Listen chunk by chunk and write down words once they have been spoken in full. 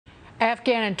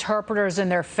Afghan interpreters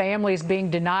and their families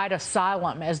being denied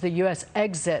asylum as the U.S.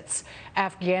 exits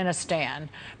Afghanistan.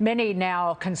 Many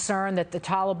now concerned that the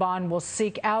Taliban will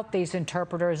seek out these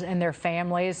interpreters and their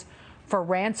families for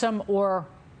ransom or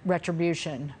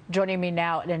retribution. Joining me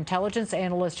now, an intelligence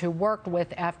analyst who worked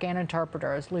with Afghan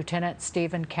interpreters, Lieutenant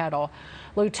Stephen Kettel.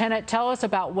 Lieutenant, tell us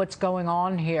about what's going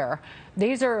on here.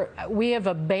 We have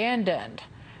abandoned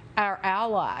our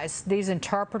allies, these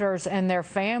interpreters and their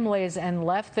families, and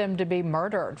left them to be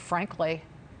murdered, frankly.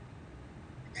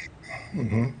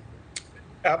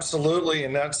 Absolutely,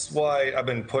 and that's why I've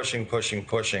been pushing.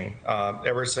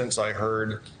 Ever since I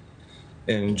heard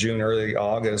in June, early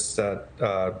August,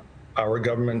 that our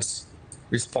government's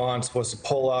response was to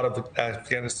pull out of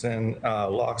Afghanistan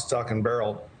lock, stock, and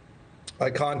barrel. I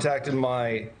contacted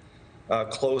my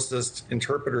closest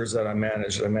interpreters that I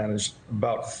managed. I managed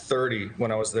about 30 when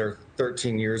I was there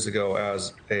 13 years ago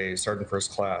as a sergeant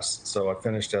first class. So I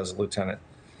finished as a lieutenant.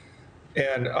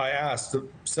 And I asked the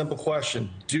simple question,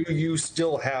 do you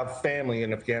still have family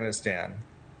in Afghanistan?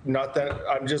 Not that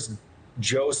I'm just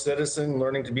Joe citizen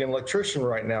learning to be an electrician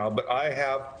right now, but I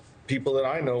have people that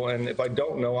I know, and if I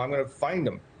don't know, I'm going to find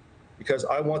them because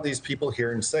I want these people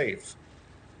here and safe.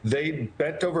 They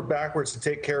bent over backwards to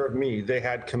take care of me. They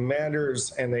had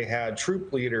commanders and they had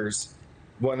troop leaders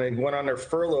when they went on their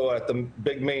furlough at the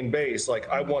big main base, like,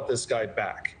 I want this guy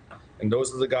back. And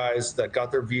those are the guys that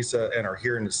got their visa and are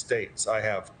here in the States. I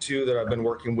have two that I've been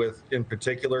working with in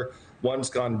particular.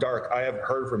 One's gone dark. I haven't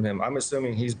heard from him. I'm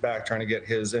assuming he's back trying to get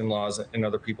his in-laws and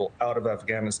other people out of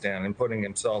Afghanistan and putting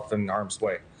himself in harm's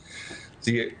way.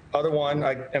 The other one,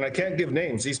 and I can't give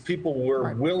names, these people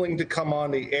were willing to come on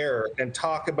the air and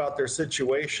talk about their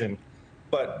situation,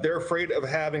 but they're afraid of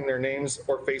having their names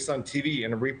or face on TV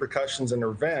and the repercussions and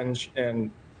revenge and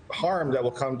harm that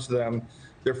will come to them,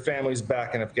 their families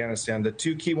back in Afghanistan. The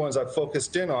two key ones I've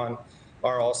focused in on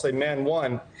are, I'll say, man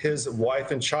one, his wife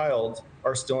and child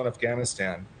are still in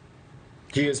Afghanistan.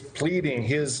 He is pleading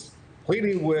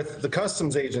with the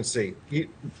customs agency. It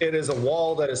is a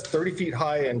wall that is 30 feet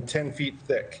high and 10 feet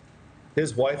thick.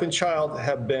 His wife and child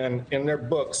have been in their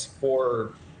books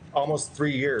for almost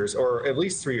 3 years, or at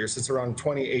least 3 years, since around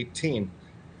 2018.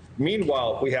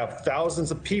 Meanwhile, we have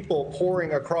thousands of people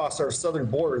pouring across our southern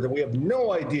border that we have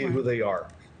no idea who they are.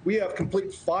 We have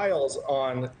complete files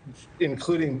on,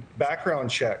 including background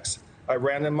checks. I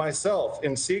ran them myself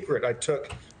in secret. I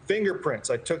took fingerprints.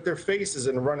 I took their faces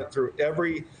and run it through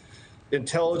every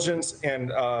intelligence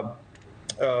and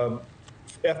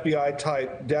FBI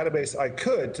type database I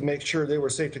could to make sure they were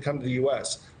safe to come to the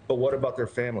US. But what about their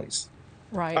families?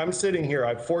 Right. I'm sitting here, I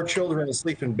have 4 children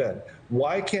asleep in bed.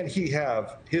 Why can't he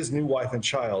have his new wife and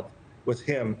child with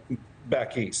him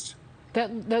back east?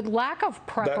 The lack of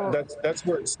preparation. That's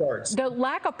where it starts. The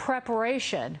lack of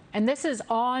preparation, and this is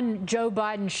on Joe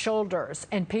Biden's shoulders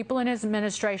and people in his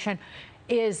administration,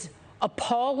 is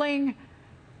appalling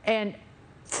and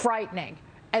frightening.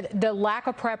 The lack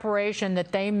of preparation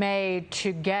that they made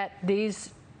to get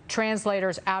these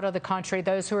translators out of the country,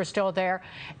 those who are still there,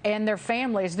 and their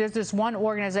families. There's this one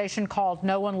organization called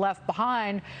No One Left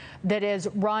Behind that is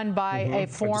run by a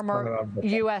former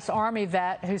U.S. Army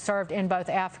vet who served in both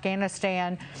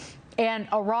Afghanistan and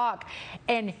Iraq.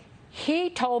 And he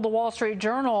told the Wall Street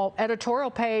Journal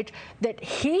editorial page that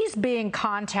he's being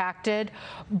contacted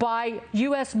by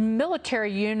U.S.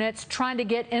 military units trying to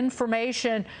get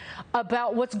information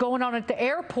about what's going on at the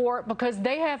airport because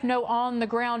they have no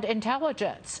on-the-ground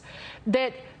intelligence.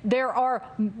 That there are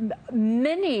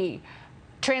many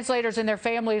translators and their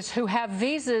families who have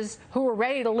visas, who are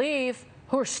ready to leave,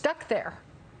 who are stuck there.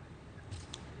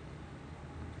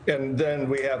 And then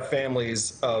we have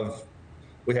families of,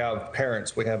 we have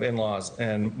parents, we have in-laws,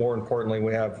 and more importantly,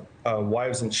 we have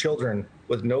wives and children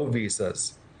with no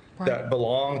visas that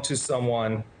belong to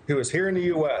someone who is here in the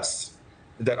U.S.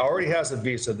 that already has a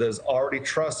visa, that is already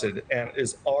trusted and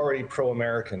is already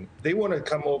pro-American. They want to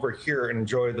come over here and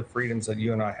enjoy the freedoms that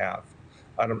you and I have.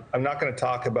 I'm not going to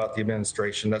talk about the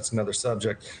administration. That's another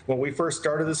subject. When we first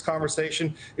started this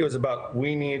conversation, it was about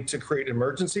we need to create an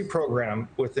emergency program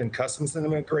within Customs and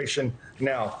Immigration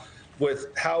now.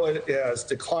 With how it has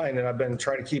declined, and I've been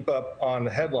trying to keep up on the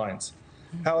headlines,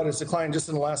 how it has declined just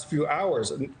in the last few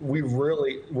hours. And we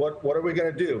really, what are we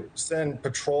going to do? Send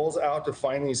patrols out to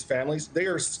find these families? They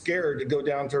are scared to go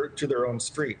down to their own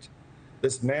street.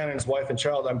 This man and his wife and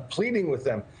child, I'm pleading with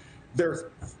them.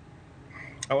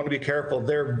 I want to be careful.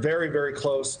 They're very, very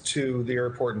close to the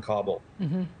airport in Kabul.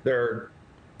 They're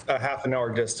a half an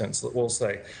hour distance, we'll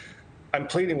say. I'm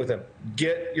pleading with them,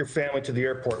 get your family to the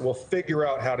airport. We'll figure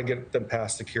out how to get them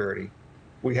past security.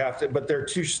 We have to, but they're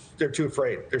too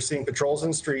afraid. They're seeing patrols in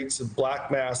the streets,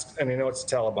 black masks, and they know it's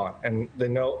the Taliban. And they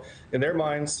know in their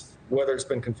minds, whether it's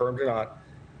been confirmed or not,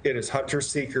 it is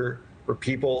hunter-seeker for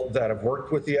people that have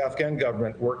worked with the Afghan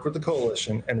government, worked with the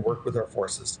coalition, and worked with our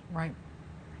forces. Right.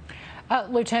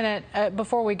 Lieutenant,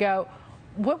 before we go,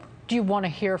 what do you want to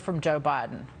hear from Joe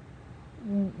Biden?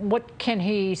 What can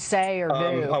he say or do?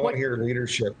 I want to hear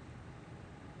leadership.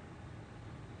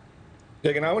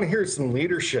 Again, I want to hear some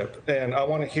leadership, and I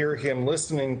want to hear him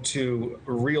listening to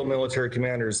real military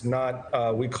commanders,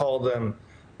 not, we call them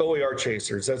OER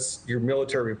chasers. That's your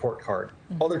military report card.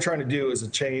 All they're trying to do is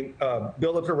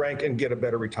build up a rank and get a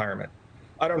better retirement.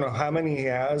 I don't know how many he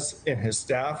has in his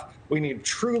staff. We need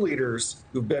true leaders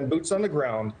who've been boots on the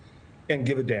ground and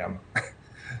give a damn.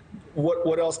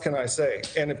 What else can I say?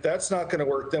 And if that's not going to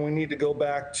work, then we need to go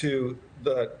back to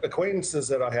the acquaintances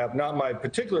that I have, not my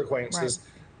particular acquaintances, right,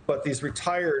 but these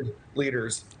retired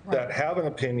leaders, right, that have an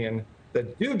opinion,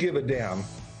 that do give a damn,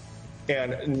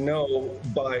 and know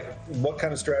by what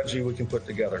kind of strategy we can put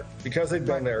together, because they've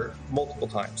been there multiple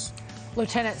times.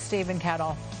 Lieutenant Stephen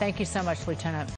Kettel, thank you so much, Lieutenant.